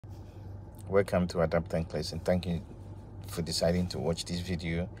Welcome to Adapt NCLEX, and thank you for deciding to watch this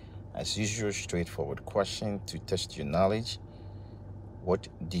video. As usual, straightforward question to test your knowledge. What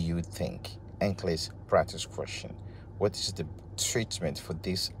do you think? NCLEX practice question. What is the treatment for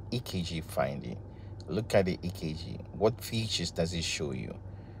this EKG finding? Look at the EKG. What features does it show you?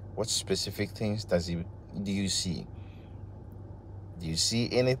 What specific things do you see? Do you see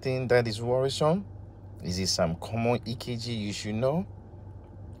anything that is worrisome? Is it some common EKG you should know?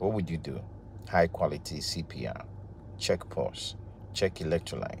 What would you do? High quality CPR, check pulse, check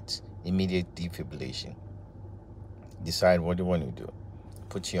electrolytes, immediate defibrillation. Decide what you want to do.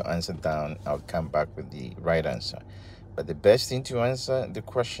 Put your answer down. I'll come back with the right answer. But the best thing to answer the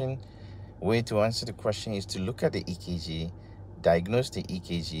question, way to answer the question is to look at the EKG, diagnose the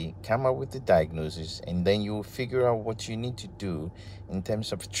EKG, come up with the diagnosis, and then you will figure out what you need to do in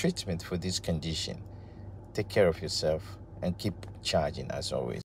terms of treatment for this condition. Take care of yourself and keep charging as always.